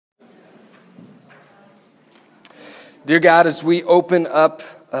Dear God, as we open up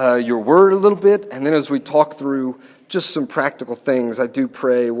your word a little bit, and then as we talk through just some practical things, I do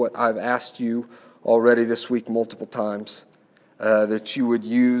pray what I've asked you already this week multiple times, that you would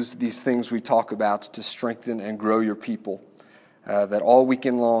use these things we talk about to strengthen and grow your people, that all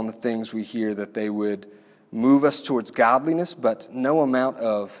weekend long the things we hear, that they would move us towards godliness, but no amount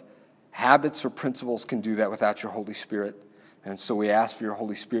of habits or principles can do that without your Holy Spirit. And so we ask for your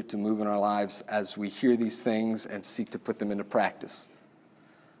Holy Spirit to move in our lives as we hear these things and seek to put them into practice.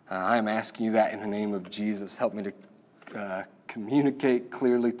 I am asking you that in the name of Jesus. Help me to communicate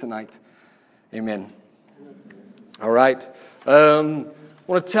clearly tonight. Amen. All right. I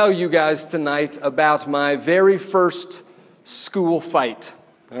want to tell you guys tonight about my very first school fight.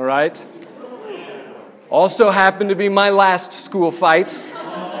 All right. Also happened to be my last school fight.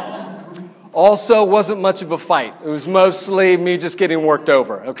 Also wasn't much of a fight. It was mostly me just getting worked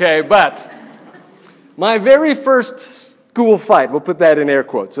over, okay? But my very first school fight, we'll put that in air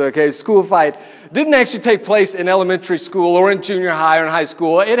quotes, okay? School fight didn't actually take place in elementary school or in junior high or in high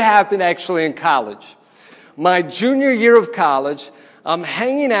school. It happened actually in college. My junior year of college, I'm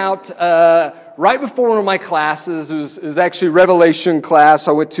hanging out right before one of my classes. It was actually Revelation class.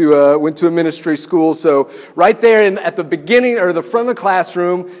 I went to a ministry school. So right there at the beginning or the front of the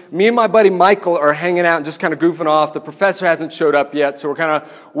classroom, me and my buddy Michael are hanging out and just kind of goofing off. The professor hasn't showed up yet, so we're kind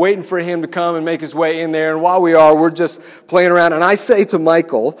of waiting for him to come and make his way in there. And while we are, we're just playing around. And I say to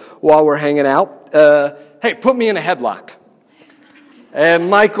Michael while we're hanging out, hey, put me in a headlock.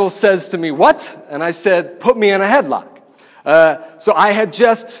 And Michael says to me, what? And I said, put me in a headlock. So I had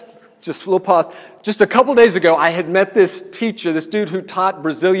just a little pause. Just a couple days ago, I had met this teacher, this dude who taught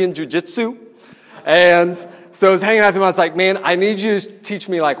Brazilian Jiu-Jitsu. And so I was hanging out with him. I was like, man, I need you to teach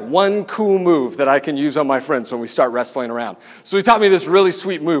me like one cool move that I can use on my friends when we start wrestling around. So he taught me this really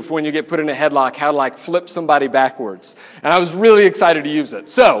sweet move for when you get put in a headlock, how to like flip somebody backwards. And I was really excited to use it.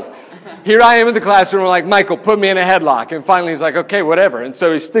 So here I am in the classroom. I'm like, Michael, put me in a headlock. And finally he's like, okay, whatever. And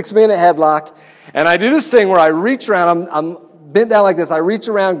so he sticks me in a headlock. And I do this thing where I reach around. I'm bent down like this. I reach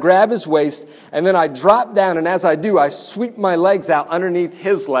around, grab his waist, and then I drop down. And as I do, I sweep my legs out underneath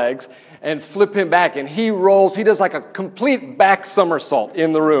his legs and flip him back. And he rolls. He does like a complete back somersault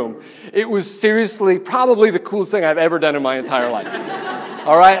in the room. It was seriously probably the coolest thing I've ever done in my entire life.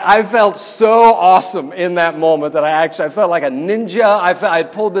 All right, I felt so awesome in that moment that I felt like a ninja. I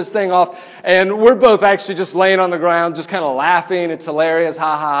had pulled this thing off, and we're both actually just laying on the ground, just kind of laughing. It's hilarious,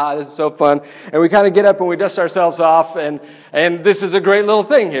 ha ha ha, this is so fun. And we kind of get up and we dust ourselves off, and this is a great little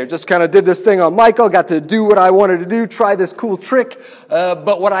thing here. Just kind of did this thing on Michael, got to do what I wanted to do, try this cool trick.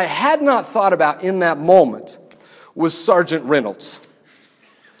 But what I had not thought about in that moment was Sergeant Reynolds.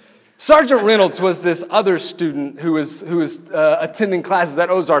 Sergeant Reynolds was this other student who was attending classes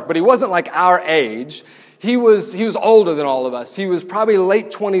at Ozark, but he wasn't like our age. He was older than all of us. He was probably late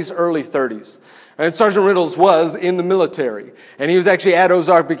 20s, early 30s. And Sergeant Reynolds was in the military. And he was actually at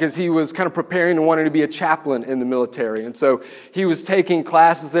Ozark because he was kind of preparing and wanting to be a chaplain in the military. And so he was taking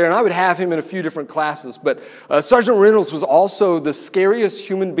classes there, and I would have him in a few different classes. But Sergeant Reynolds was also the scariest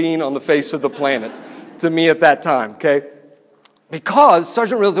human being on the face of the planet to me at that time, okay? Because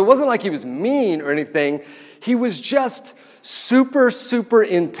Sergeant Reynolds, it wasn't like he was mean or anything. He was just super, super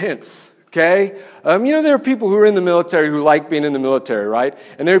intense, okay? There are people who are in the military who like being in the military, right?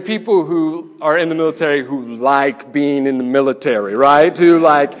 And there are people who are in the military who like being in the military, right? Who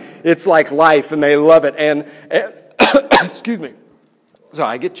like, it's like life and they love it. And excuse me. Sorry,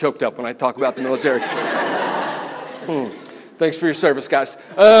 I get choked up when I talk about the military. Thanks for your service, guys.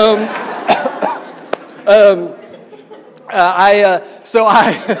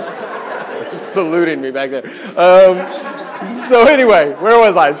 Saluting me back there. So anyway, where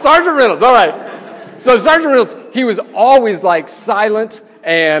was I? Sergeant Reynolds, all right. So Sergeant Reynolds, he was always like silent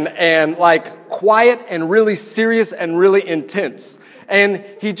and like quiet and really serious and really intense. And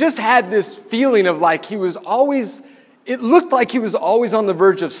he just had this feeling of like it looked like he was always on the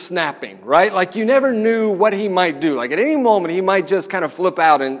verge of snapping, right? Like you never knew what he might do. Like at any moment, he might just kind of flip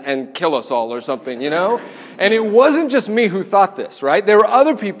out and kill us all or something, you know? And it wasn't just me who thought this, right? There were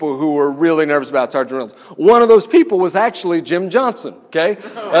other people who were really nervous about Sergeant Reynolds. One of those people was actually Jim Johnson, okay?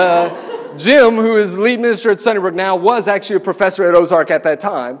 Jim, who is lead minister at Sunnybrook now, was actually a professor at Ozark at that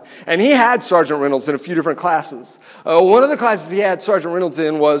time. And he had Sergeant Reynolds in a few different classes. One of the classes he had Sergeant Reynolds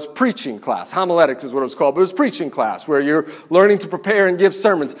in was preaching class. Homiletics is what it was called, but it was preaching class, where you're learning to prepare and give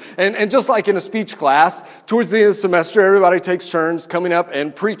sermons. And just like in a speech class, towards the end of the semester, everybody takes turns coming up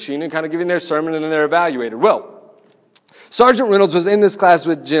and preaching and kind of giving their sermon, and then they're evaluated. Well, Sergeant Reynolds was in this class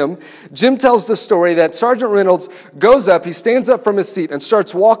with Jim. Jim tells the story that Sergeant Reynolds goes up, he stands up from his seat and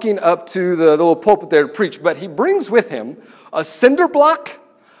starts walking up to the little pulpit there to preach, but he brings with him a cinder block,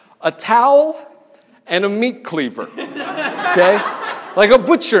 a towel, and a meat cleaver, okay? Like a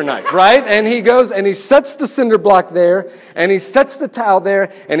butcher knife, right? And he goes and he sets the cinder block there, and he sets the towel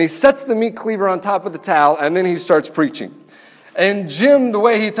there, and he sets the meat cleaver on top of the towel, and then he starts preaching. And Jim, the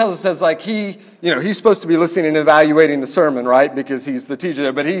way he tells us, says like he's supposed to be listening and evaluating the sermon, right? Because he's the teacher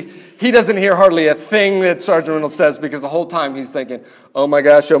there. But he doesn't hear hardly a thing that Sergeant Reynolds says because the whole time he's thinking, oh my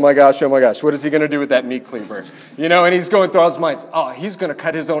gosh, oh my gosh, oh my gosh, what is he going to do with that meat cleaver? And he's going through all his minds, oh, he's going to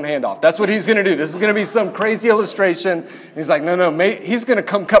cut his own hand off. That's what he's going to do. This is going to be some crazy illustration. And he's like, no, mate, he's going to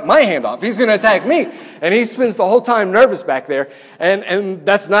come cut my hand off. He's going to attack me. And he spends the whole time nervous back there. And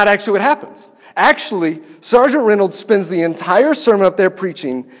that's not actually what happens. Actually, Sergeant Reynolds spends the entire sermon up there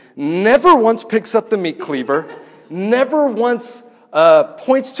preaching, never once picks up the meat cleaver, never once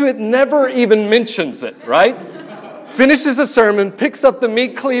points to it, never even mentions it, right? Finishes the sermon, picks up the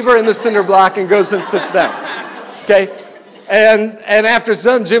meat cleaver and the cinder block and goes and sits down, okay? And after it's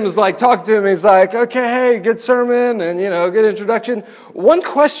done, Jim is like talking to him, he's like, okay, hey, good sermon and, good introduction. One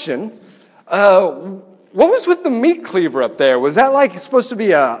question, what was with the meat cleaver up there? Was that like supposed to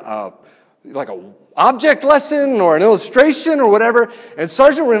be a object lesson or an illustration or whatever? And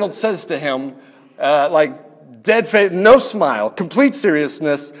Sergeant Reynolds says to him, dead face, no smile, complete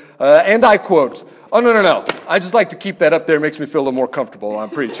seriousness, and I quote, oh, no, I just like to keep that up there. It makes me feel a little more comfortable while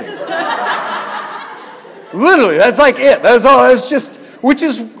I'm preaching. Literally, that's like it. That's all. That's just, which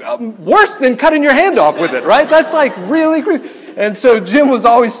is worse than cutting your hand off with it, right? That's like really creepy. And so Jim was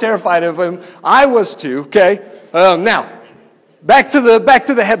always terrified of him. I was too, okay? Now, Back to the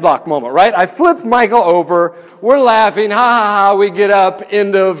headlock moment, right? I flip Michael over. We're laughing. Ha, ha, ha. We get up.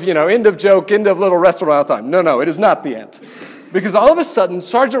 End of joke. End of little wrestle-around time. No, it is not the end. Because all of a sudden,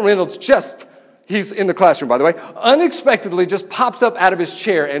 Sergeant Reynolds he's in the classroom, by the way, unexpectedly just pops up out of his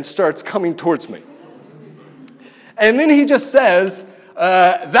chair and starts coming towards me. And then he just says,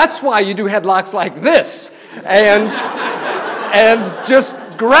 that's why you do headlocks like this. And just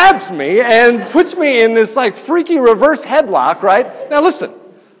grabs me and puts me in this like freaky reverse headlock, right? Now listen,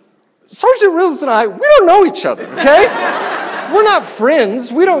 Sergeant Reynolds and I, we don't know each other, okay? We're not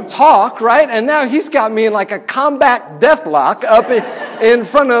friends. We don't talk, right? And now he's got me in like a combat deathlock up in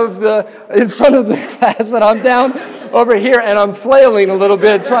front of the class, and I'm down over here and I'm flailing a little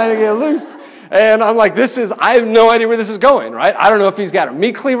bit trying to get loose. And I'm like, I have no idea where this is going, right? I don't know if he's got a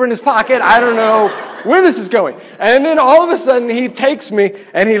meat cleaver in his pocket. I don't know where this is going. And then all of a sudden he takes me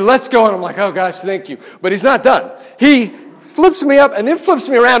and he lets go and I'm like, oh gosh, thank you. But he's not done. He flips me up and then flips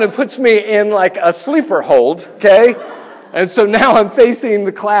me around and puts me in like a sleeper hold, okay? And so now I'm facing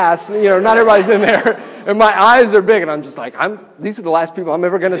the class, not everybody's in there, and my eyes are big and I'm just like, these are the last people I'm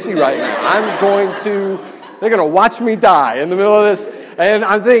ever going to see right now. They're going to watch me die in the middle of this. And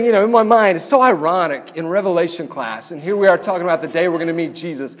I'm thinking, in my mind, it's so ironic in Revelation class. And here we are talking about the day we're going to meet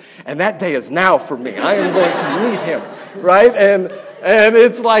Jesus. And that day is now for me. I am going to meet him, right? And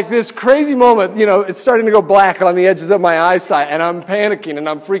it's like this crazy moment. It's starting to go black on the edges of my eyesight. And I'm panicking and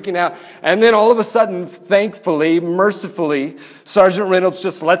I'm freaking out. And then all of a sudden, thankfully, mercifully, Sergeant Reynolds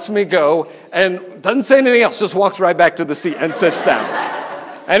just lets me go and doesn't say anything else. Just walks right back to the seat and sits down.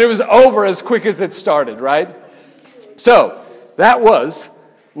 And it was over as quick as it started, right? So that was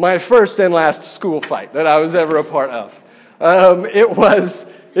my first and last school fight that I was ever a part of. It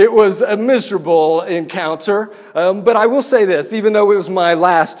was a miserable encounter, but I will say this, even though it was my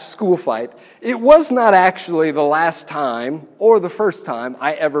last school fight, it was not actually the last time or the first time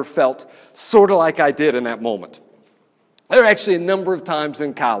I ever felt sort of like I did in that moment. There are actually a number of times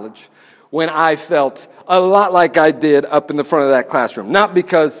in college when I felt a lot like I did up in the front of that classroom. Not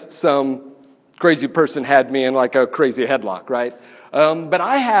because some crazy person had me in like a crazy headlock, right? But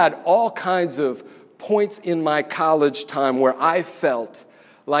I had all kinds of points in my college time where I felt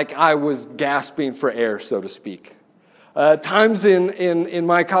like I was gasping for air, so to speak. Times in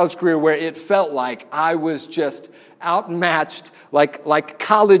my college career where it felt like I was just outmatched, like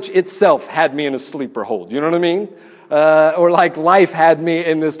college itself had me in a sleeper hold. You know what I mean? Or like life had me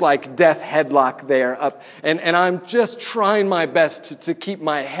in this like death headlock there up. And I'm just trying my best to keep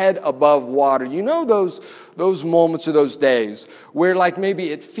my head above water. Those moments or those days where like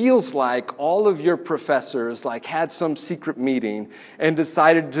maybe it feels like all of your professors like had some secret meeting and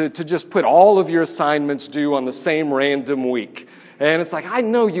decided to just put all of your assignments due on the same random week. And it's like, I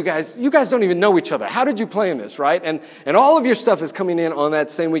know you guys don't even know each other. How did you plan this, right? And all of your stuff is coming in on that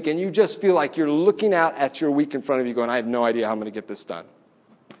same week, and you just feel like you're looking out at your week in front of you going, I have no idea how I'm going to get this done.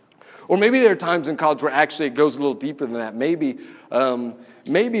 Or maybe there are times in college where actually it goes a little deeper than that.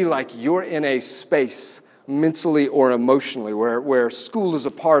 Maybe like you're in a space mentally or emotionally where school is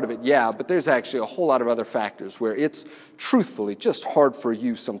a part of it, yeah, but there's actually a whole lot of other factors where it's truthfully just hard for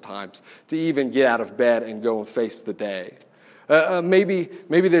you sometimes to even get out of bed and go and face the day. Maybe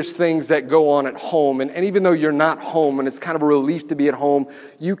there's things that go on at home, and even though you're not home and it's kind of a relief to be at home,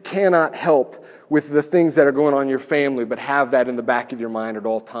 you cannot help with the things that are going on in your family, but have that in the back of your mind at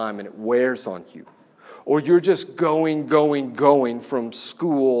all time, and it wears on you. Or you're just going from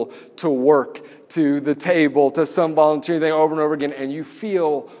school to work to the table to some volunteer thing over and over again, and you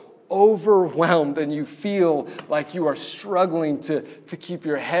feel overwhelmed and you feel like you are struggling to keep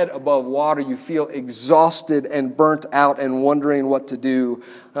your head above water. You feel exhausted and burnt out and wondering what to do.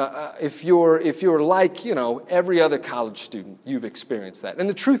 If you're like, every other college student, you've experienced that. And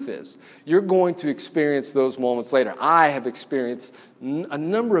the truth is, you're going to experience those moments later. I have experienced a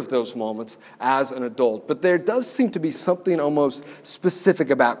number of those moments as an adult. But there does seem to be something almost specific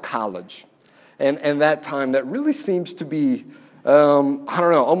about college and that time that really seems to be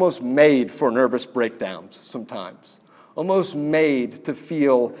almost made for nervous breakdowns sometimes. Almost made to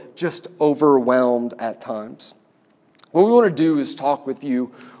feel just overwhelmed at times. What we want to do is talk with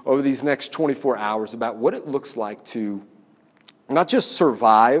you over these next 24 hours about what it looks like to not just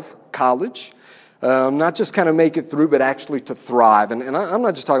survive college, not just kind of make it through, but actually to thrive. And I'm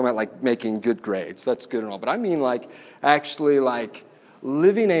not just talking about like making good grades. That's good and all. But I mean actually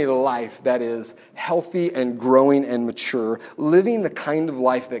living a life that is healthy and growing and mature, living the kind of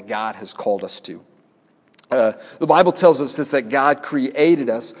life that God has called us to. The Bible tells us this, that God created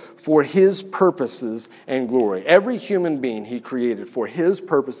us for His purposes and glory. Every human being He created for His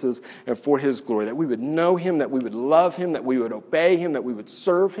purposes and for His glory, that we would know Him, that we would love Him, that we would obey Him, that we would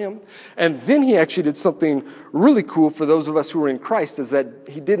serve Him. And then He actually did something really cool for those of us who are in Christ, is that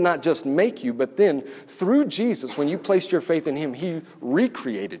He did not just make you, but then through Jesus, when you placed your faith in Him, He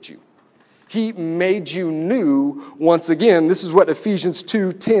recreated you. He made you new once again. This is what Ephesians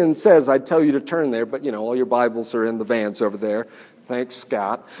 2:10 says. I'd tell you to turn there, but all your Bibles are in the vans over there. Thanks,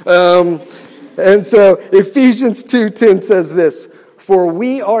 Scott. And so Ephesians 2:10 says this, "For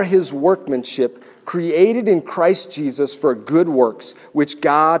we are His workmanship, created in Christ Jesus for good works, which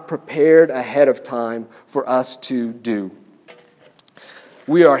God prepared ahead of time for us to do."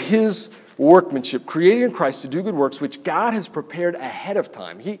 We are His workmanship, created in Christ to do good works, which God has prepared ahead of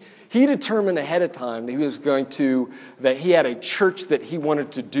time. He determined ahead of time that He had a church that He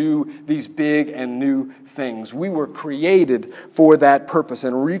wanted to do these big and new things. We were created for that purpose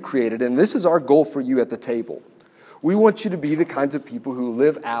and recreated, and this is our goal for you at the table. We want you to be the kinds of people who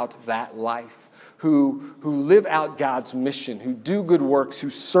live out that life, who live out God's mission, who do good works,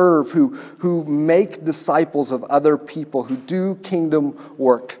 who serve, who make disciples of other people, who do kingdom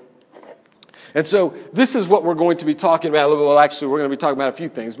work. And so this is what we're going to be talking about. Well, actually, we're going to be talking about a few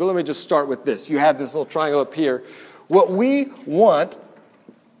things, but let me just start with this. You have this little triangle up here. What we want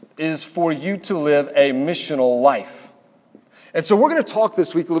is for you to live a missional life. And so we're going to talk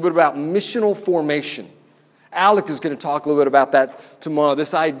this week a little bit about missional formation. Alec is going to talk a little bit about that tomorrow,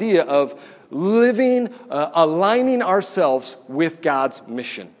 this idea of living, aligning ourselves with God's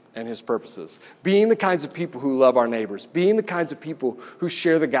mission and His purposes. Being the kinds of people who love our neighbors. Being the kinds of people who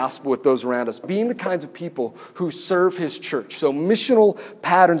share the gospel with those around us. Being the kinds of people who serve His church. So missional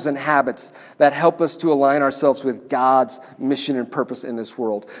patterns and habits that help us to align ourselves with God's mission and purpose in this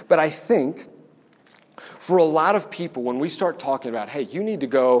world. But I think for a lot of people, when we start talking about, hey, you need to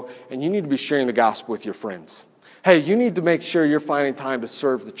go and you need to be sharing the gospel with your friends. Hey, you need to make sure you're finding time to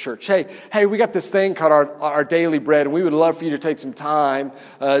serve the church. Hey, we got this thing called our daily bread, and we would love for you to take some time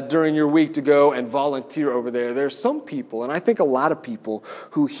during your week to go and volunteer over there. There's some people, and I think a lot of people,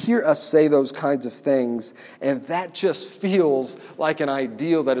 who hear us say those kinds of things, and that just feels like an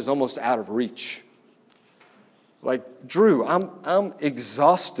ideal that is almost out of reach. Like, Drew, I'm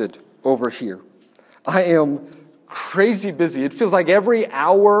exhausted over here. I am crazy busy. It feels like every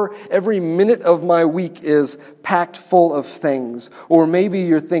hour, every minute of my week is packed full of things. Or maybe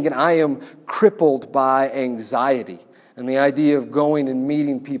you're thinking, I am crippled by anxiety. And the idea of going and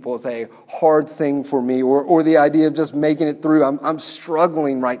meeting people is a hard thing for me. Or the idea of just making it through. I'm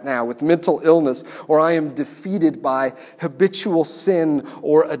struggling right now with mental illness. Or I am defeated by habitual sin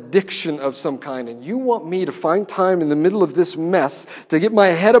or addiction of some kind. And you want me to find time in the middle of this mess to get my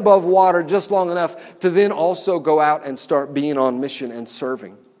head above water just long enough to then also go out and start being on mission and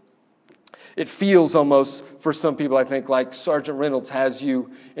serving. It feels almost, for some people, I think, like Sergeant Reynolds has you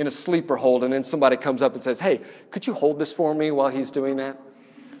in a sleeper hold, and then somebody comes up and says, hey, could you hold this for me while he's doing that?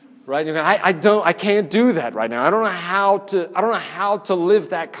 right? I can't do that right now. I don't know how to live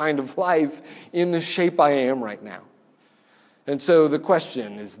that kind of life in the shape I am right now. And so the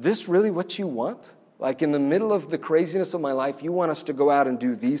question, is this really what you want? Like in the middle of the craziness of my life, you want us to go out and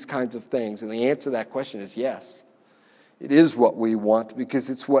do these kinds of things? And the answer to that question is yes. It is what we want because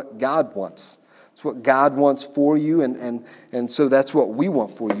it's what God wants. It's what God wants for you, and so that's what we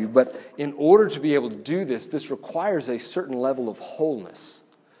want for you. But in order to be able to do this, this requires a certain level of wholeness.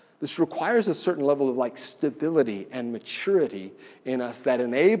 This requires a certain level of like stability and maturity in us that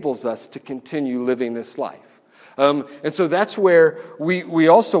enables us to continue living this life. And so that's where we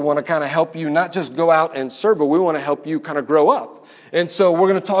also want to kind of help you not just go out and serve, but we want to help you kind of grow up. And so we're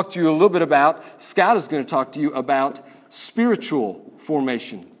going to talk to you a little bit about, Scott is going to talk to you about spiritual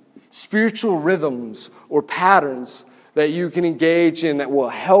formation, spiritual rhythms or patterns that you can engage in that will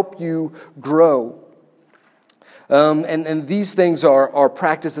help you grow. And these things are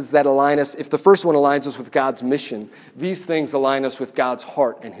practices that align us. If the first one aligns us with God's mission, these things align us with God's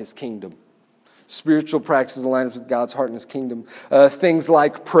heart and His kingdom. Spiritual practices align us with God's heart and His kingdom. Things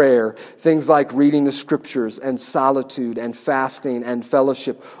like prayer, things like reading the Scriptures and solitude and fasting and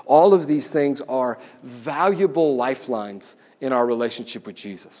fellowship. All of these things are valuable lifelines in our relationship with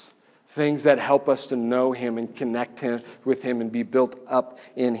Jesus. Things that help us to know Him and connect with Him and be built up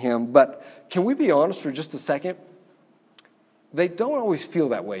in Him. But can we be honest for just a second? They don't always feel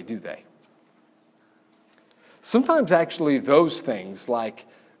that way, do they? Sometimes actually those things like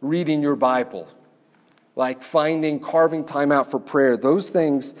reading your Bible, like carving time out for prayer, those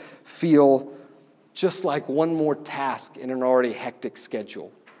things feel just like one more task in an already hectic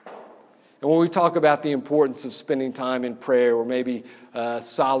schedule. And when we talk about the importance of spending time in prayer or maybe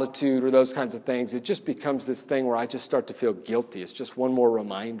solitude or those kinds of things, it just becomes this thing where I just start to feel guilty. It's just one more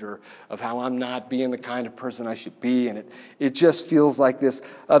reminder of how I'm not being the kind of person I should be. And it just feels like this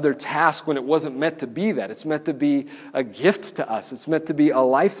other task when it wasn't meant to be that. It's meant to be a gift to us. It's meant to be a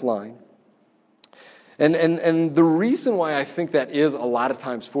lifeline. And the reason why I think that is a lot of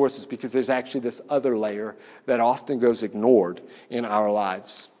times for us is because there's actually this other layer that often goes ignored in our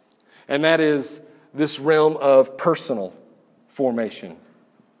lives. And that is this realm of personal formation.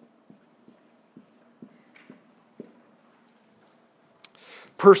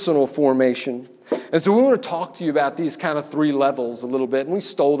 Personal formation. And so we want to talk to you about these kind of three levels a little bit. And we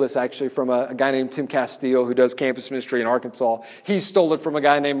stole this actually from a guy named Tim Castile who does campus ministry in Arkansas. He stole it from a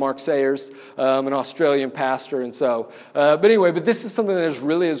guy named Mark Sayers, an Australian pastor. And so, but this is something that is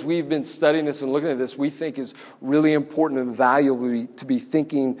really, as we've been studying this and looking at this, we think is really important and valuable to be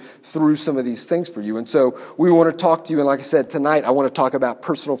thinking through some of these things for you. And so we want to talk to you. And like I said, tonight I want to talk about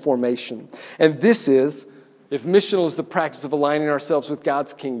personal formation. And this is, if missional is the practice of aligning ourselves with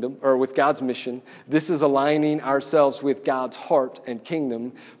God's kingdom, or with God's mission, this is aligning ourselves with God's heart and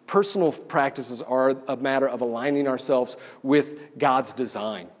kingdom. Personal practices are a matter of aligning ourselves with God's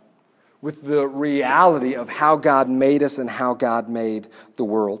design, with the reality of how God made us and how God made the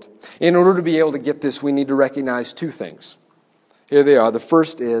world. In order to be able to get this, we need to recognize two things. Here they are. The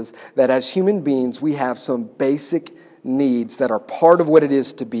first is that as human beings, we have some basic needs that are part of what it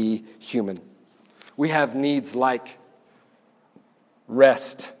is to be human. We have needs like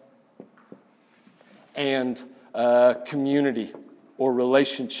rest and community or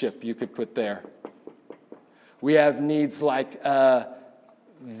relationship, you could put there. We have needs like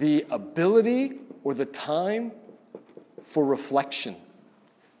the ability or the time for reflection,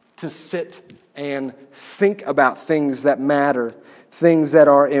 to sit and think about things that matter, things that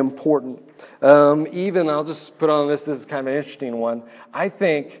are important. Even, I'll just put on this is kind of an interesting one. I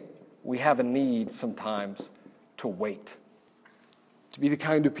think we have a need sometimes to wait, to be the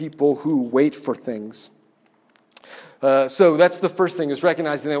kind of people who wait for things. So that's the first thing, is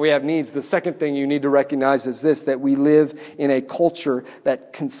recognizing that we have needs. The second thing you need to recognize is this, that we live in a culture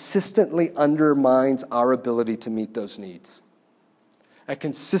that consistently undermines our ability to meet those needs. That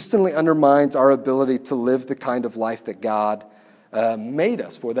consistently undermines our ability to live the kind of life that God made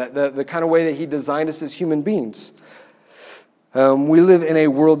us for, the kind of way that He designed us as human beings. We live in a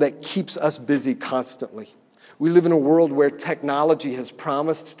world that keeps us busy constantly. We live in a world where technology has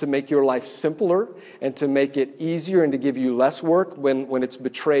promised to make your life simpler and to make it easier and to give you less work when it's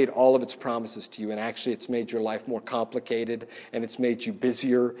betrayed all of its promises to you. And actually, it's made your life more complicated, and it's made you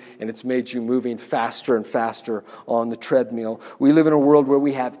busier, and it's made you moving faster and faster on the treadmill. We live in a world where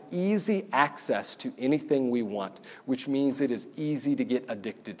we have easy access to anything we want, which means it is easy to get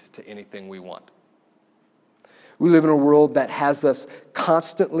addicted to anything we want. We live in a world that has us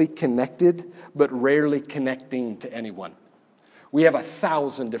constantly connected, but rarely connecting to anyone. We have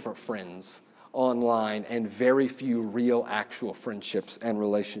 1,000 different friends online and very few real, actual friendships and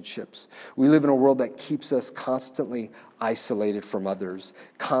relationships. We live in a world that keeps us constantly isolated from others,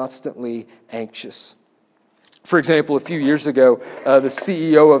 constantly anxious. For example, a few years ago, the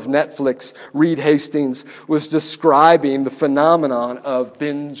CEO of Netflix, Reed Hastings, was describing the phenomenon of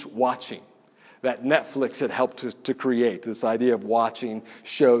binge watching that Netflix had helped to create, this idea of watching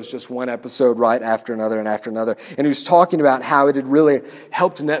shows just one episode right after another and after another. And he was talking about how it had really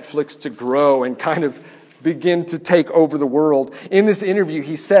helped Netflix to grow and kind of begin to take over the world. In this interview,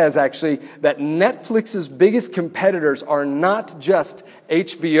 he says, actually, that Netflix's biggest competitors are not just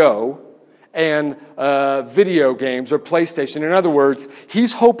HBO and video games or PlayStation. In other words,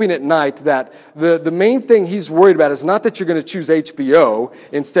 he's hoping at night that the main thing he's worried about is not that you're going to choose HBO,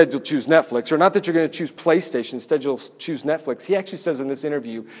 instead you'll choose Netflix, or not that you're going to choose PlayStation, instead you'll choose Netflix. He actually says in this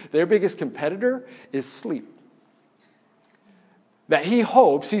interview, their biggest competitor is sleep. That he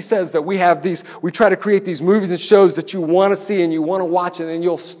hopes, he says that we try to create these movies and shows that you want to see and you want to watch, and then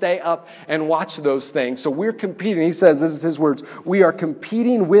you'll stay up and watch those things. So we're competing. He says, this is his words, we are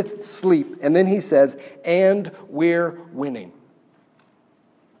competing with sleep. And then he says, and we're winning.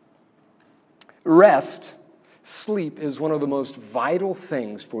 Rest, sleep, is one of the most vital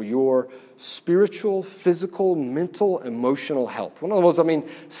things for your spiritual, physical, mental, emotional health. One of the most,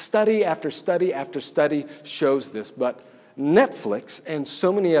 study after study after study shows this, but Netflix and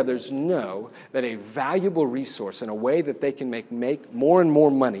so many others know that a valuable resource and a way that they can make more and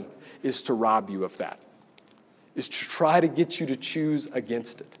more money is to rob you of that, is to try to get you to choose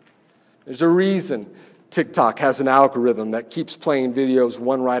against it. There's a reason TikTok has an algorithm that keeps playing videos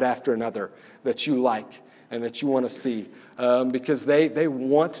one right after another that you like and that you want to see, because they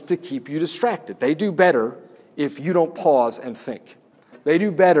want to keep you distracted. They do better if you don't pause and think. They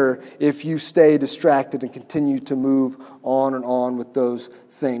do better if you stay distracted and continue to move on and on with those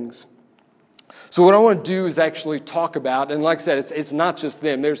things. So what I want to do is actually talk about, and like I said, it's not just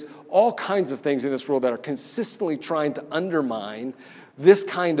them. There's all kinds of things in this world that are consistently trying to undermine this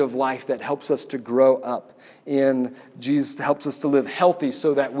kind of life that helps us to grow up in Jesus, helps us to live healthy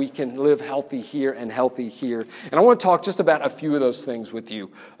so that we can live healthy here and healthy here. And I want to talk just about a few of those things with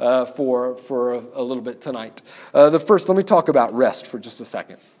you for a little bit tonight. The first, let me talk about rest for just a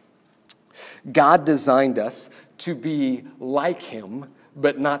second. God designed us to be like Him,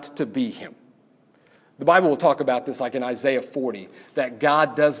 but not to be Him. The Bible will talk about this like in Isaiah 40, that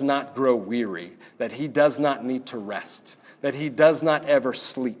God does not grow weary, that He does not need to rest, that He does not ever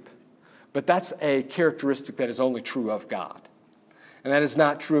sleep. But that's a characteristic that is only true of God. And that is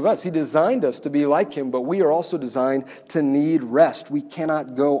not true of us. He designed us to be like Him, but we are also designed to need rest. We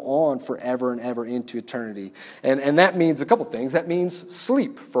cannot go on forever and ever into eternity. And that means a couple things. That means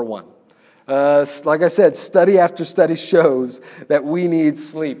sleep, for one. Like I said, study after study shows that we need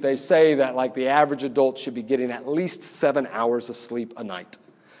sleep. They say that like the average adult should be getting at least 7 hours of sleep a night.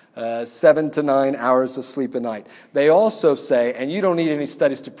 7 to 9 hours of sleep a night. They also say, and you don't need any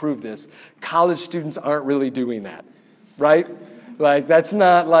studies to prove this, college students aren't really doing that, right? Like that's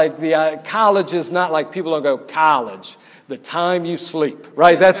not like college is not like people don't go, college, the time you sleep,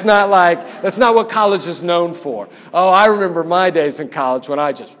 right? That's not what college is known for. Oh, I remember my days in college when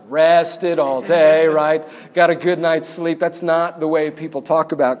I just rested all day, right? Got a good night's sleep. That's not the way people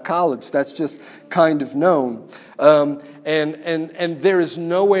talk about college. That's just kind of known. And there is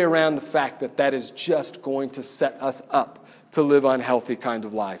no way around the fact that is just going to set us up to live unhealthy kind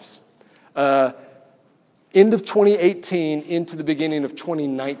of lives. End of 2018 into the beginning of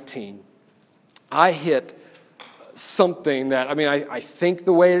 2019, I hit something that, I think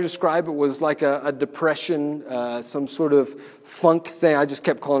the way to describe it was like a depression, some sort of funk thing. I just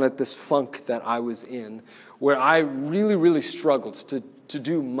kept calling it this funk that I was in, where I really, really struggled to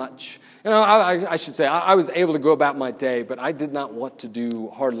do much. I should say, I was able to go about my day, but I did not want to do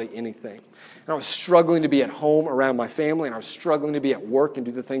hardly anything. And I was struggling to be at home around my family, and I was struggling to be at work and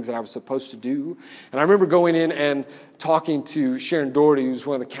do the things that I was supposed to do. And I remember going in and talking to Sharon Doherty, who's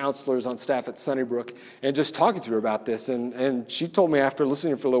one of the counselors on staff at Sunnybrook, and just talking to her about this. And she told me after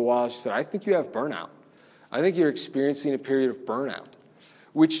listening for a little while, she said, I think you have burnout. I think you're experiencing a period of burnout,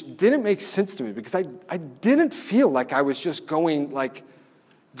 which didn't make sense to me because I didn't feel like I was just going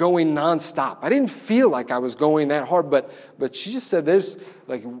nonstop. I didn't feel like I was going that hard, but she just said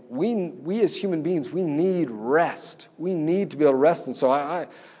we as human beings, we need rest. We need to be able to rest. And so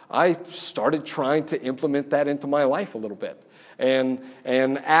I started trying to implement that into my life a little bit. And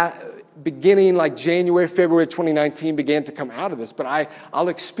beginning like January, February 2019 began to come out of this, but I'll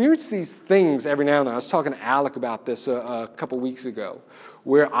experience these things every now and then. I was talking to Alec about this a couple weeks ago,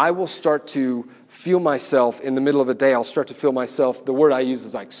 where I will start to feel myself in the middle of a day. I'll start to feel myself, the word I use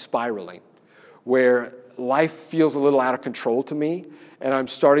is like spiraling, where life feels a little out of control to me, and I'm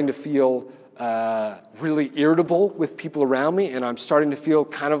starting to feel really irritable with people around me, and I'm starting to feel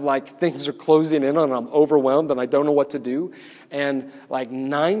kind of like things are closing in and I'm overwhelmed and I don't know what to do. And like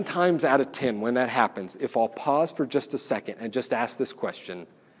 9 times out of 10 when that happens, if I'll pause for just a second and just ask this question,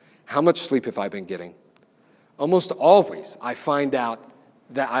 how much sleep have I been getting? Almost always I find out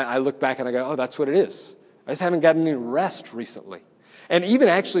that I look back and I go, oh, that's what it is. I just haven't gotten any rest recently. And even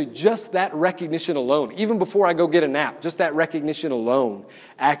actually just that recognition alone, even before I go get a nap, just that recognition alone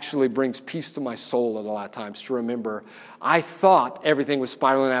actually brings peace to my soul a lot of times to remember I thought everything was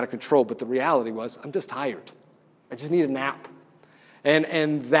spiraling out of control, but the reality was I'm just tired. I just need a nap.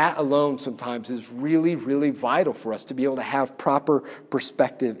 And that alone sometimes is really, really vital for us to be able to have proper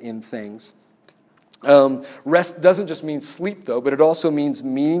perspective in things. Rest doesn't just mean sleep, though, but it also means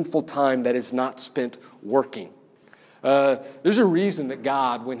meaningful time that is not spent working. There's a reason that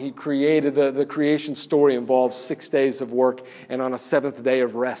God, when He created the creation story, involves 6 days of work and on a 7th day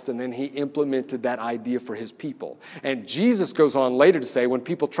of rest, and then He implemented that idea for His people. And Jesus goes on later to say, when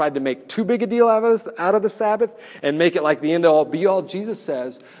people tried to make too big a deal out of the Sabbath and make it like the end-all, be-all, Jesus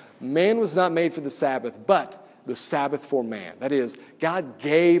says, man was not made for the Sabbath, but the Sabbath for man. That is, God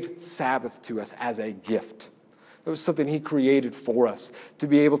gave Sabbath to us as a gift. That was something He created for us to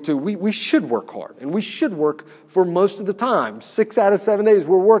be able to. We should work hard, and we should work for most of the time. 6 out of 7 days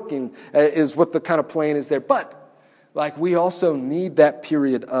we're working is what the kind of plan is there. But like we also need that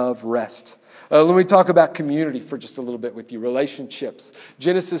period of rest. Let me talk about community for just a little bit with you. Relationships.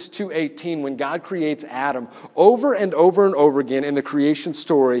 Genesis 2:18, when God creates Adam, over and over and over again in the creation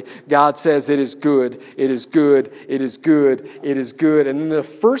story, God says it is good, it is good, it is good, it is good. And then the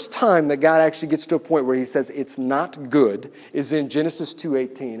first time that God actually gets to a point where He says it's not good is in Genesis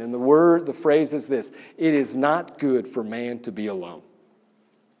 2:18. And the phrase is this: it is not good for man to be alone.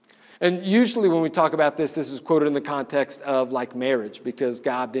 And usually when we talk about this is quoted in the context of like marriage, because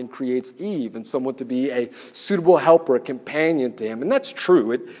God then creates Eve and someone to be a suitable helper, a companion to Him. And that's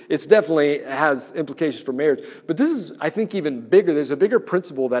true. It's definitely has implications for marriage. But this is, I think, even bigger. There's a bigger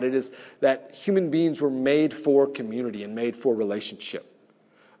principle that it is that human beings were made for community and made for relationship.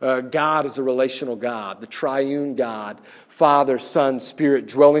 God is a relational God, the triune God, Father, Son, Spirit,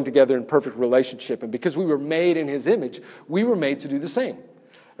 dwelling together in perfect relationship. And because we were made in His image, we were made to do the same.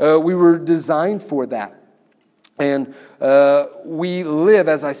 We were designed for that. And we live,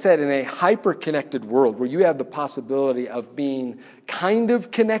 as I said, in a hyper-connected world where you have the possibility of being kind of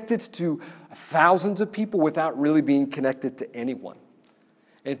connected to thousands of people without really being connected to anyone.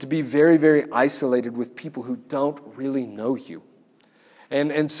 And to be very, very isolated with people who don't really know you.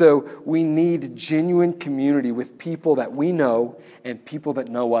 And so we need genuine community with people that we know and people that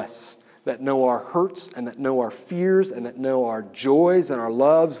know us. That know our hurts and that know our fears and that know our joys and our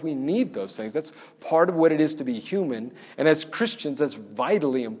loves. We need those things. That's part of what it is to be human. And as Christians, that's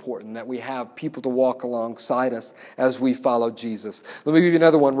vitally important that we have people to walk alongside us as we follow Jesus. Let me give you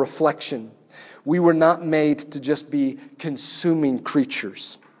another one, reflection. We were not made to just be consuming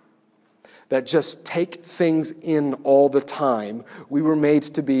creatures that just take things in all the time. We were made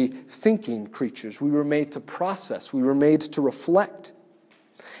to be thinking creatures. We were made to process. We were made to reflect.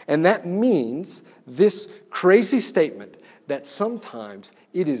 And that means this crazy statement that sometimes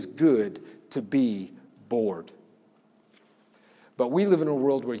it is good to be bored. But we live in a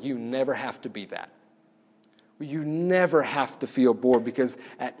world where you never have to be that. You never have to feel bored, because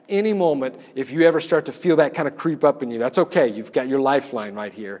at any moment, if you ever start to feel that kind of creep up in you, that's okay. You've got your lifeline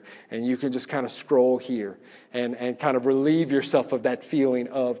right here, and you can just kind of scroll here and kind of relieve yourself of that feeling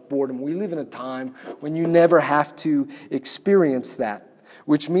of boredom. We live in a time when you never have to experience that.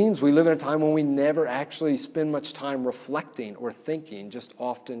 Which means we live in a time when we never actually spend much time reflecting or thinking, just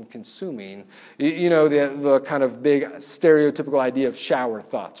often consuming. You know, the kind of big stereotypical idea of shower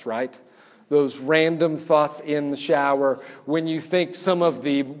thoughts, right? Those random thoughts in the shower when you think some of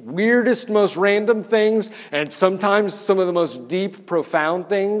the weirdest, most random things, and sometimes some of the most deep, profound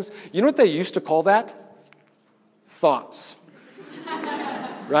things. You know what they used to call that? Thoughts.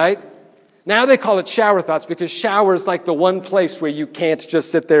 Right? Now they call it shower thoughts, because shower is like the one place where you can't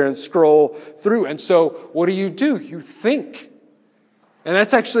just sit there and scroll through. And so what do? You think. And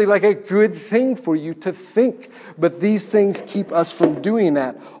that's actually like a good thing for you to think. But these things keep us from doing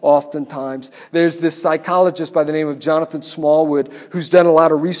that oftentimes. There's this psychologist by the name of Jonathan Smallwood who's done a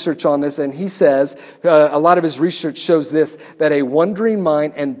lot of research on this. And he says, a lot of his research shows this, that a wandering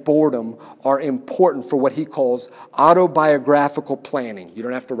mind and boredom are important for what he calls autobiographical planning. You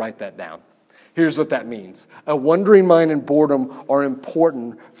don't have to write that down. Here's what that means. A wandering mind and boredom are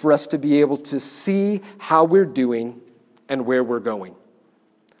important for us to be able to see how we're doing and where we're going.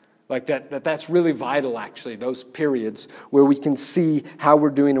 Like that's really vital, actually, those periods where we can see how we're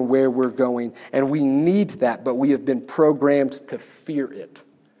doing and where we're going. And we need that, but we have been programmed to fear it.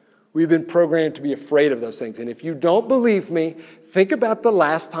 We've been programmed to be afraid of those things. And if you don't believe me, think about the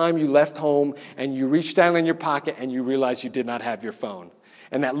last time you left home and you reached down in your pocket and you realized you did not have your phone.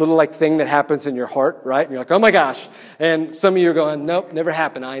 And that little thing that happens in your heart, right? And you're like, oh my gosh. And some of you are going, nope, never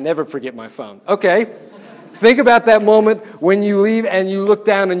happened. I never forget my phone. Okay. Think about that moment when you leave and you look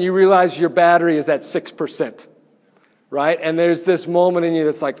down and you realize your battery is at 6%, right? And there's this moment in you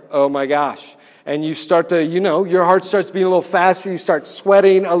that's like, oh my gosh. And you start to, your heart starts beating a little faster. You start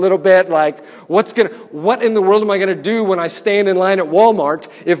sweating a little bit. Like, what in the world am I going to do when I stand in line at Walmart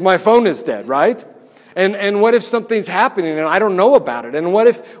if my phone is dead, right? And what if something's happening and I don't know about it? And what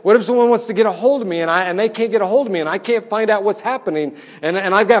if someone wants to get a hold of me and they can't get a hold of me and I can't find out what's happening? And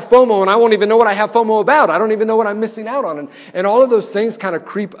I've got FOMO and I won't even know what I have FOMO about. I don't even know what I'm missing out on. And all of those things kind of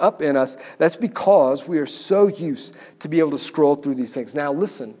creep up in us. That's because we are so used to be able to scroll through these things. Now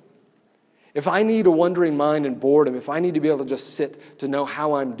listen, if I need a wandering mind and boredom, if I need to be able to just sit to know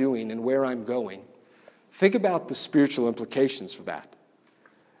how I'm doing and where I'm going, think about the spiritual implications for that.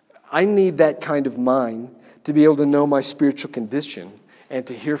 I need that kind of mind to be able to know my spiritual condition and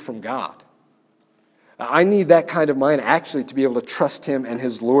to hear from God. I need that kind of mind actually to be able to trust Him and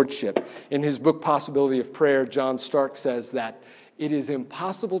His Lordship. In his book, Possibility of Prayer, John Stark says that it is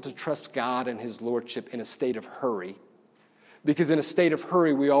impossible to trust God and His Lordship in a state of hurry. Because in a state of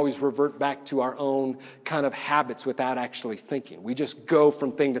hurry, we always revert back to our own kind of habits without actually thinking. We just go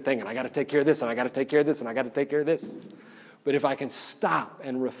from thing to thing, and I got to take care of this, and I got to take care of this, and I got to take care of this. But if I can stop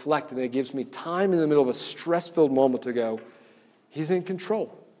and reflect, and it gives me time in the middle of a stress-filled moment to go, He's in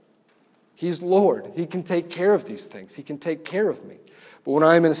control. He's Lord. He can take care of these things. He can take care of me. But when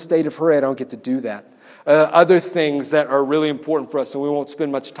I'm in a state of hurry, I don't get to do that. Other things that are really important for us, and we won't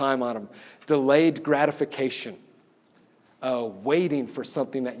spend much time on them. Delayed gratification. Waiting for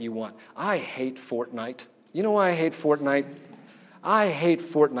something that you want. I hate Fortnite. You know why I hate Fortnite? I hate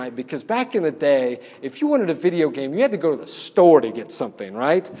Fortnite because back in the day, if you wanted a video game, you had to go to the store to get something,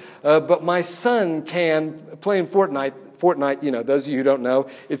 right? But my son can, playing Fortnite, those of you who don't know,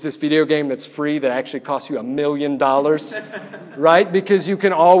 it's this video game that's free that actually costs you $1 million, right? Because you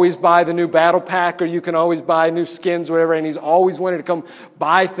can always buy the new battle pack or you can always buy new skins, whatever, and he's always wanted to come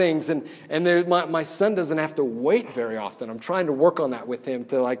buy things. And my son doesn't have to wait very often. I'm trying to work on that with him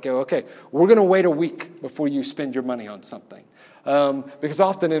to go, okay, we're going to wait a week before you spend your money on something. Because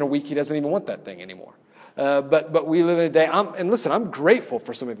often in a week he doesn't even want that thing anymore. But we live in a day, I'm grateful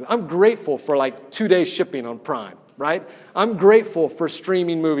for something. I'm grateful for 2-day shipping on Prime, right? I'm grateful for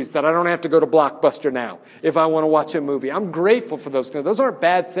streaming movies that I don't have to go to Blockbuster now if I want to watch a movie. I'm grateful for those things. Those aren't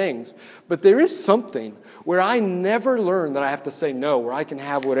bad things. But there is something where I never learn that I have to say no, where I can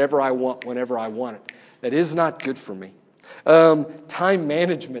have whatever I want whenever I want it. That is not good for me. Time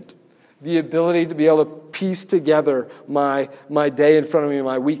management. The ability to be able to piece together my day in front of me,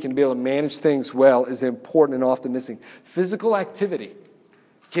 my week, and be able to manage things well is important and often missing. Physical activity.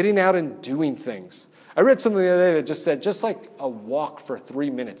 Getting out and doing things. I read something the other day that just said, just like a walk for 3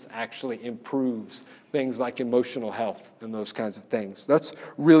 minutes actually improves things like emotional health and those kinds of things. That's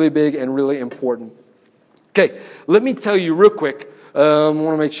really big and really important. Okay, let me tell you real quick. I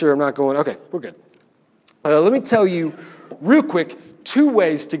want to make sure I'm not going, okay, we're good. Let me tell you real quick 2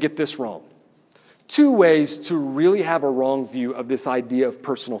 ways to get this wrong. 2 ways to really have a wrong view of this idea of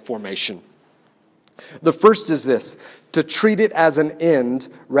personal formation. The first is this, to treat it as an end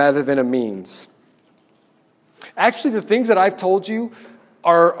rather than a means. Actually, the things that I've told you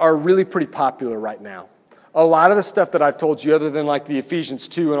are really pretty popular right now. A lot of the stuff that I've told you, other than the Ephesians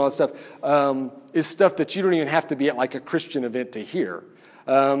 2 and all that stuff, is stuff that you don't even have to be at a Christian event to hear.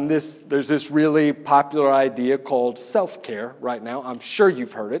 There's this really popular idea called self-care right now. I'm sure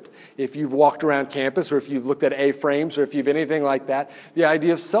you've heard it. If you've walked around campus or if you've looked at A-frames or if you've anything like that, the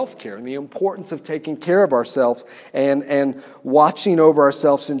idea of self-care and the importance of taking care of ourselves and watching over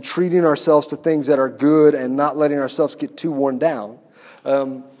ourselves and treating ourselves to things that are good and not letting ourselves get too worn down.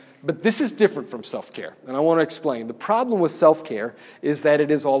 But this is different from self-care, and I want to explain. The problem with self-care is that it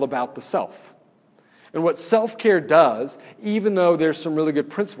is all about the self. And what self-care does, even though there's some really good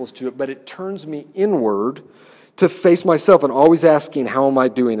principles to it, but it turns me inward to face myself and always asking, how am I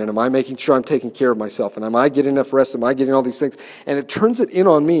doing? And am I making sure I'm taking care of myself? And am I getting enough rest? Am I getting all these things? And it turns it in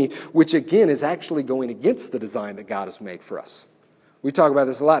on me, which again is actually going against the design that God has made for us. We talk about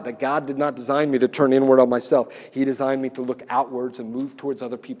this a lot, that God did not design me to turn inward on myself. He designed me to look outwards and move towards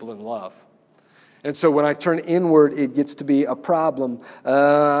other people in love. And so when I turn inward, it gets to be a problem.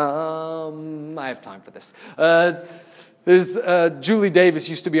 I have time for this. There's Julie Davis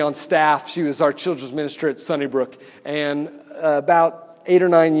used to be on staff. She was our children's minister at Sunnybrook. And about 8 or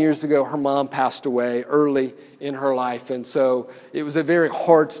 9 years ago, her mom passed away early in her life. And so it was a very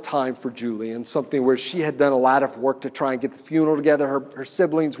hard time for Julie, and something where she had done a lot of work to try and get the funeral together. Her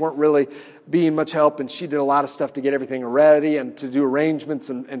siblings weren't really being much help, and she did a lot of stuff to get everything ready and to do arrangements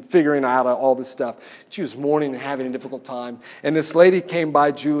and figuring out all this stuff. She was mourning and having a difficult time. And this lady came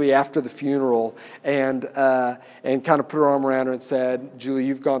by Julie after the funeral and kind of put her arm around her and said, "Julie,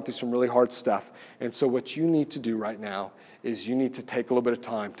 you've gone through some really hard stuff. And so what you need to do right now is you need to take a little bit of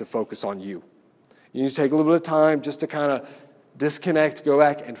time to focus on you. You need to take a little bit of time just to kind of disconnect, go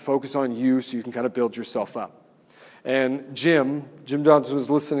back and focus on you so you can kind of build yourself up." And Jim Johnson was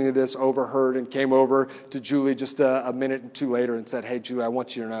listening to this, overheard, and came over to Julie just a minute or two later and said, "Hey, Julie, I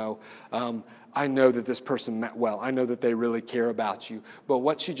want you to know, I know that this person meant well. I know that they really care about you. But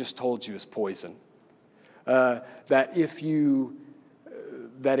what she just told you is poison. That if you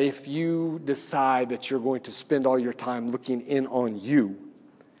decide that you're going to spend all your time looking in on you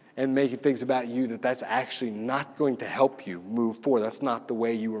and making things about you, that's actually not going to help you move forward. That's not the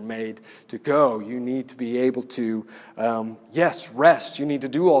way you were made to go. You need to be able to, yes, rest. You need to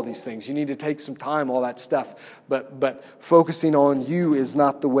do all these things. You need to take some time, all that stuff. But focusing on you is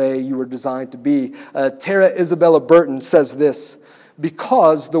not the way you were designed to be." Tara Isabella Burton says this: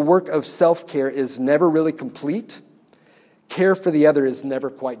 "Because the work of self-care is never really complete, care for the other is never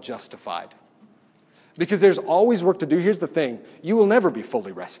quite justified." Because there's always work to do. Here's the thing. You will never be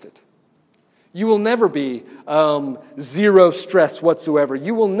fully rested. You will never be zero stress whatsoever.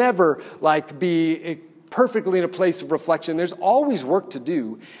 You will never be perfectly in a place of reflection. There's always work to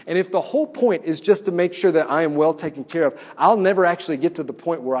do. And if the whole point is just to make sure that I am well taken care of, I'll never actually get to the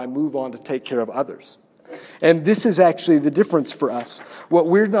point where I move on to take care of others. And this is actually the difference for us. What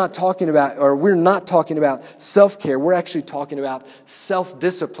we're not talking about self-care. We're actually talking about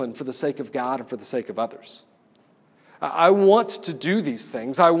self-discipline for the sake of God and for the sake of others. I want to do these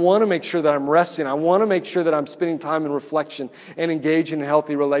things. I want to make sure that I'm resting. I want to make sure that I'm spending time in reflection and engaging in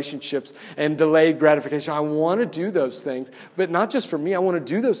healthy relationships and delayed gratification. I want to do those things, but not just for me. I want to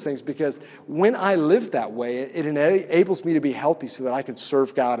do those things because when I live that way, it enables me to be healthy so that I can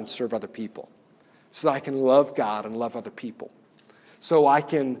serve God and serve other people. So that I can love God and love other people. So I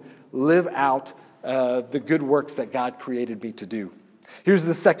can live out the good works that God created me to do. Here's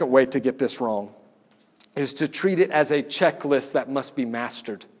the second way to get this wrong, is to treat it as a checklist that must be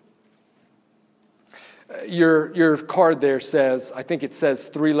mastered. Your card there says, I think it says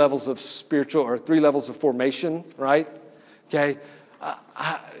 3 levels of spiritual or 3 levels of formation, right? Okay.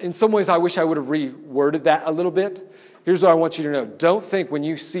 In some ways, I wish I would have reworded that a little bit. Here's what I want you to know. Don't think when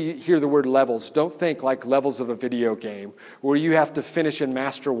you hear the word levels, don't think like levels of a video game where you have to finish and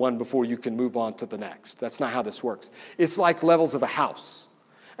master one before you can move on to the next. That's not how this works. It's like levels of a house.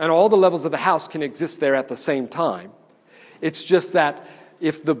 And all the levels of the house can exist there at the same time. It's just that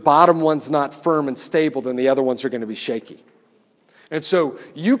if the bottom one's not firm and stable, then the other ones are going to be shaky. And so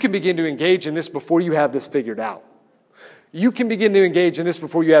you can begin to engage in this before you have this figured out. You can begin to engage in this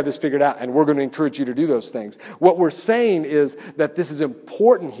before you have this figured out, and we're going to encourage you to do those things. What we're saying is that this is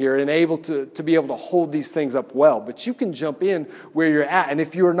important here and able to be able to hold these things up well. But you can jump in where you're at, and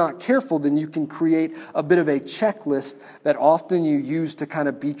if you're not careful, then you can create a bit of a checklist that often you use to kind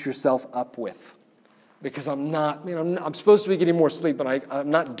of beat yourself up with. Because I'm supposed to be getting more sleep, but I'm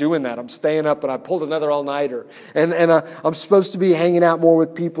not doing that. I'm staying up, and I pulled another all-nighter. And I'm supposed to be hanging out more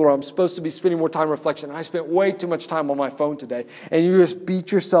with people, or I'm supposed to be spending more time in reflection. And I spent way too much time on my phone today. And you just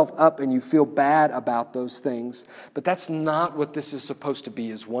beat yourself up, and you feel bad about those things. But that's not what this is supposed to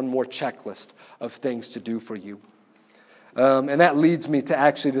be, is one more checklist of things to do for you. And that leads me to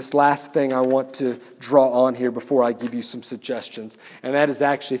actually this last thing I want to draw on here before I give you some suggestions. And that is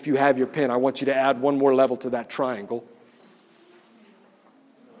actually, if you have your pen, I want you to add one more level to that triangle.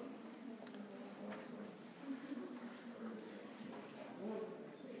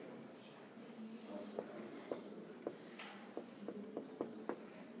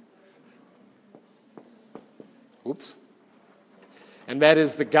 Oops. And that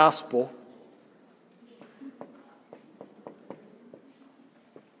is the gospel.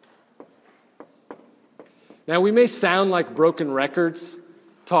 Now, we may sound like broken records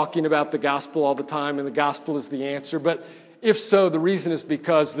talking about the gospel all the time, and the gospel is the answer, but if so, the reason is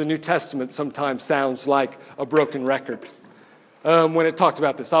because the New Testament sometimes sounds like a broken record. When it talks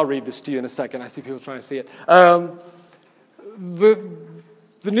about this, I'll read this to you in a second. I see people trying to see it.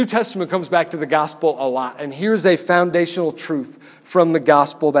 The New Testament comes back to the gospel a lot, and here's a foundational truth from the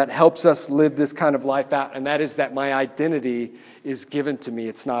gospel that helps us live this kind of life out, and that is that my identity is given to me.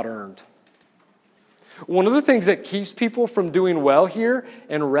 It's not earned. One of the things that keeps people from doing well here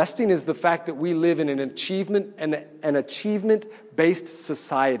and resting is the fact that we live in an achievement-based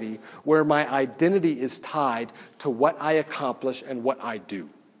society where my identity is tied to what I accomplish and what I do.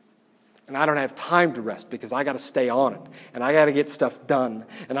 And I don't have time to rest because I got to stay on it, and I got to get stuff done,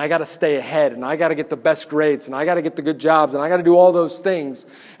 and I got to stay ahead, and I got to get the best grades, and I got to get the good jobs, and I got to do all those things.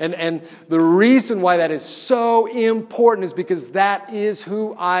 And the reason why that is so important is because that is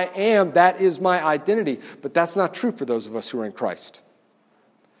who I am. That is my identity. But that's not true for those of us who are in Christ.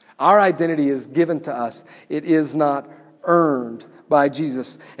 Our identity is given to us. It is not earned by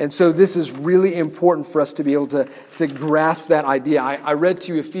Jesus. And so this is really important for us to be able to grasp that idea. I read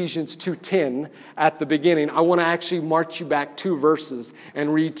to you Ephesians 2:10 at the beginning. I want to actually march you back 2 verses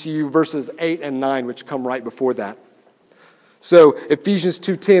and read to you verses 8 and 9, which come right before that. So Ephesians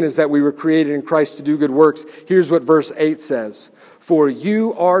 2:10 is that we were created in Christ to do good works. Here's what verse 8 says. For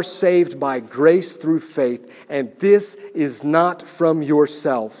you are saved by grace through faith, and this is not from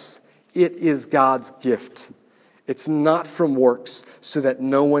yourselves. It is God's gift. It's not from works, so that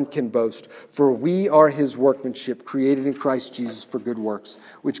no one can boast. For we are His workmanship, created in Christ Jesus for good works,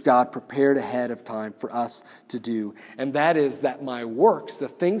 which God prepared ahead of time for us to do. And that is that my works, the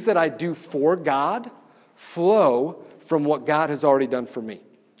things that I do for God, flow from what God has already done for me.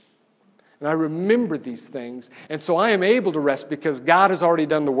 And I remember these things, and so I am able to rest because God has already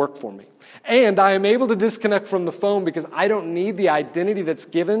done the work for me. And I am able to disconnect from the phone because I don't need the identity that's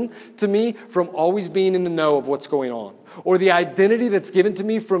given to me from always being in the know of what's going on, or the identity that's given to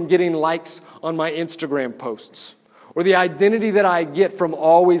me from getting likes on my Instagram posts, or the identity that I get from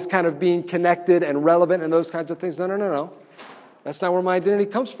always kind of being connected and relevant and those kinds of things. No. That's not where my identity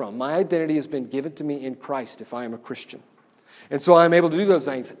comes from. My identity has been given to me in Christ if I am a Christian. And so I'm able to do those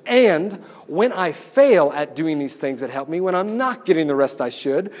things. And when I fail at doing these things that help me, when I'm not getting the rest I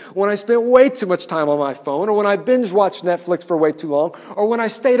should, when I spent way too much time on my phone, or when I binge watched Netflix for way too long, or when I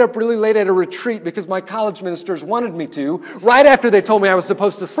stayed up really late at a retreat because my college ministers wanted me to, right after they told me I was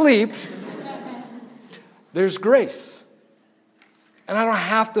supposed to sleep, there's grace. And I don't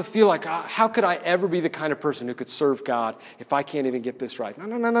have to feel like, how could I ever be the kind of person who could serve God if I can't even get this right?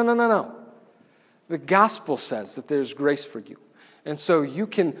 No. The gospel says that there's grace for you. And so you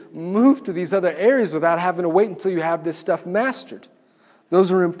can move to these other areas without having to wait until you have this stuff mastered. Those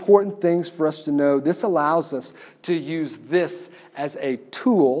are important things for us to know. This allows us to use this as a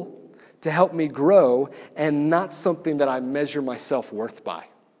tool to help me grow and not something that I measure my self-worth by.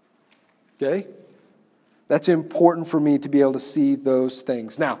 Okay? That's important for me to be able to see those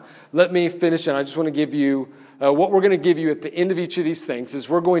things. Now, let me finish, and I just want to give you what we're going to give you at the end of each of these things is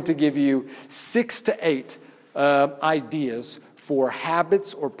we're going to give you 6 to 8 ideas for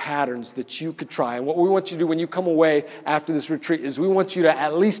habits or patterns that you could try. And what we want you to do when you come away after this retreat is we want you to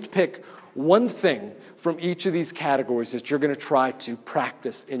at least pick one thing from each of these categories that you're going to try to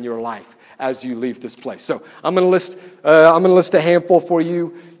practice in your life as you leave this place. So I'm going to list a handful for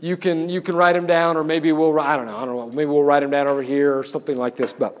you. You can write them down, or maybe we'll maybe we'll write them down over here or something like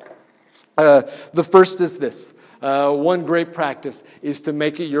this. But the first is this. One great practice is to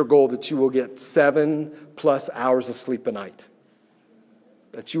make it your goal that you will get 7+ hours of sleep a night.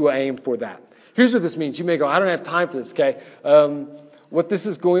 That you will aim for that. Here's what this means. You may go, I don't have time for this, okay? What this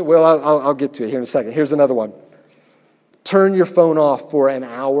is going, well, I'll get to it here in a second. Here's another one. Turn your phone off for an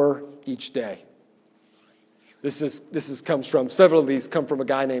hour each day. Several of these come from a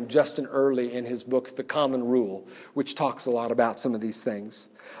guy named Justin Earley in his book, The Common Rule, which talks a lot about some of these things.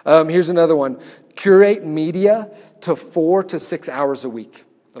 Here's another one. Curate media to 4 to 6 hours a week.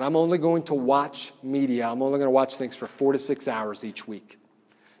 That I'm only going to watch media. I'm only going to watch things for 4 to 6 hours each week.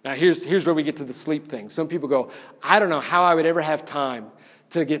 Now, here's where we get to the sleep thing. Some people go, I don't know how I would ever have time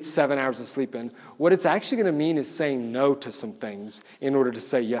to get 7 hours of sleep in. What it's actually going to mean is saying no to some things in order to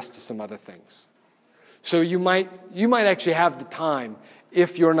say yes to some other things. So you might actually have the time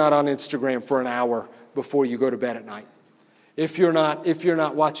if you're not on Instagram for an hour before you go to bed at night. If you're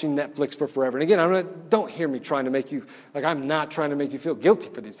not watching Netflix for forever. And again, don't hear me trying to make you, I'm not trying to make you feel guilty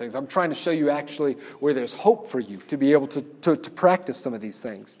for these things. I'm trying to show you actually where there's hope for you to be able to practice some of these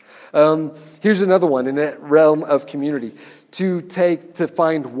things. Here's another one in that realm of community. To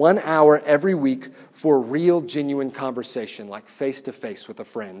find 1 hour every week for real, genuine conversation, like face-to-face with a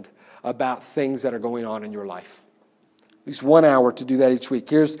friend, about things that are going on in your life. At least 1 hour to do that each week.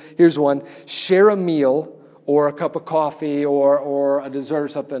 Here's one. Share a meal or a cup of coffee or a dessert or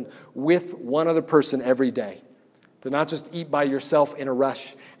something with one other person every day. To not just eat by yourself in a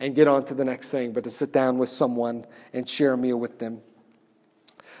rush and get on to the next thing, but to sit down with someone and share a meal with them.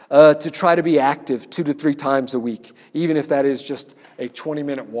 to try to be active 2 to 3 times a week, even if that is just a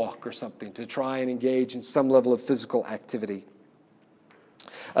 20-minute walk or something, to try and engage in some level of physical activity.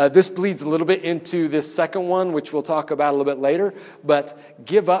 This bleeds a little bit into this second one, which we'll talk about a little bit later, but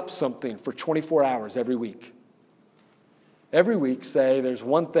give up something for 24 hours every week. Every week, say, there's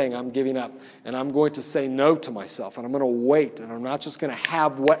one thing I'm giving up, and I'm going to say no to myself, and I'm going to wait, and I'm not just going to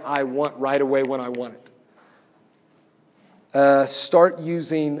have what I want right away when I want it. Start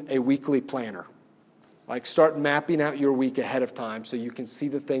using a weekly planner. Like, start mapping out your week ahead of time so you can see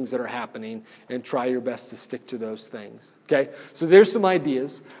the things that are happening and try your best to stick to those things. Okay? So there's some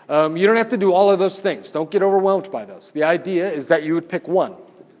ideas. You don't have to do all of those things. Don't get overwhelmed by those. The idea is that you would pick one.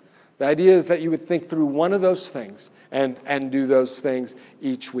 The idea is that you would think through one of those things and do those things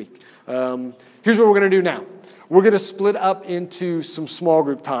each week. Here's what we're going to do now. We're going to split up into some small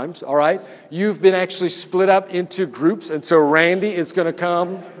group times, all right? You've been actually split up into groups, and so Randy is going to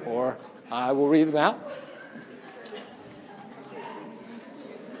come, or I will read them out.